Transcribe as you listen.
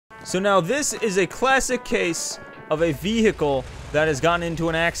So now this is a classic case of a vehicle that has gotten into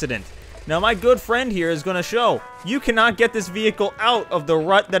an accident. Now my good friend here is gonna show you cannot get this vehicle out of the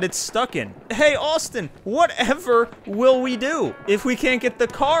rut that it's stuck in. Hey Austin, whatever will we do if we can't get the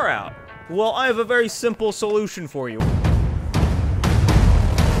car out? Well, I have a very simple solution for you.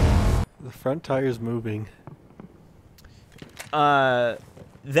 The front tire's moving. That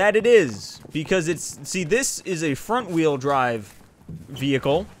it is, because it's, see, this is a front wheel drive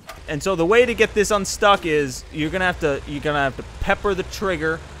vehicle, and so the way to get this unstuck is you're gonna have to pepper the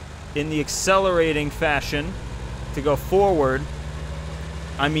trigger in the accelerating fashion to go forward.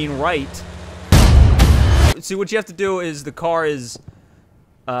 I mean right. See, what you have to do is the car is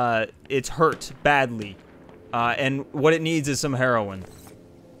it's hurt badly, and what it needs is some heroin.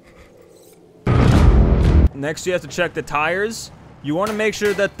 Next, you have to check the tires. You want to make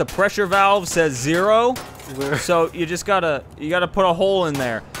sure that the pressure valve says 0. So you just gotta put a hole in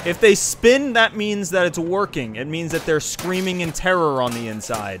there. If they spin, that means that it's working. It means that they're screaming in terror on the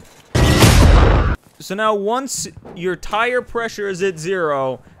inside. So now once your tire pressure is at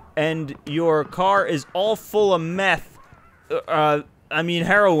 0 and your car is all full of meth, I mean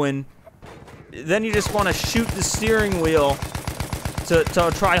heroin, then you just want to shoot the steering wheel to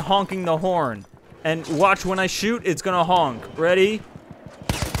try honking the horn. And watch, when I shoot, it's gonna honk. Ready?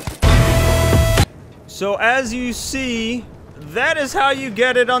 So as you see, that is how you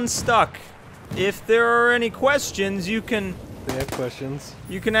get it unstuck. If there are any questions, you can... They have questions.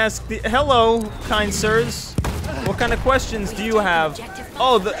 You can ask the... Hello, kind sirs. What kind of questions do you have?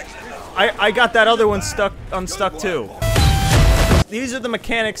 Oh, I got that other one unstuck too. These are the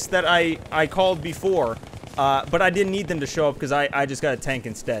mechanics that I called before. But I didn't need them to show up because I just got a tank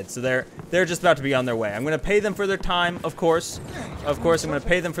instead. So they're just about to be on their way. I'm gonna pay them for their time, of course. Of course, I'm gonna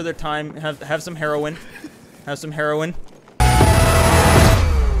pay them for their time. Have some heroin. Have some heroin.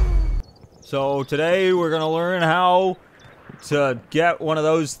 So today we're gonna learn how to get one of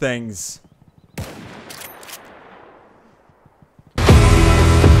those things.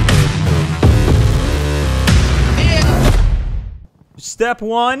 Step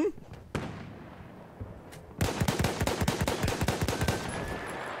 1.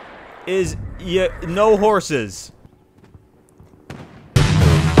 Is no horses.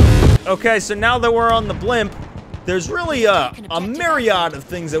 Okay, so now that we're on the blimp, there's really a myriad of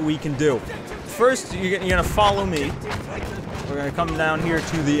things that we can do. First, you're gonna follow me. We're gonna come down here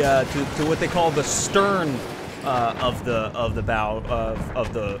to the to what they call the stern of the bow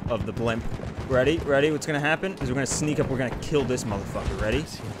of the blimp. Ready? Ready? What's gonna happen is we're gonna sneak up. We're gonna kill this motherfucker. Ready?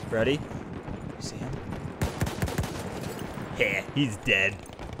 Ready? See him? Yeah, he's dead.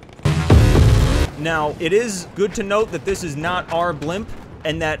 Now, it is good to note that this is not our blimp,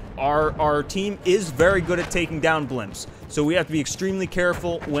 and that our team is very good at taking down blimps. So we have to be extremely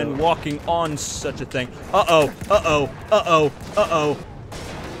careful when walking on such a thing. Uh-oh, uh-oh, uh-oh, uh-oh.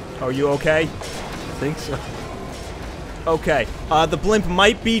 Are you okay? I think so. Okay, the blimp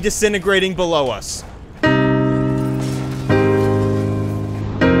might be disintegrating below us.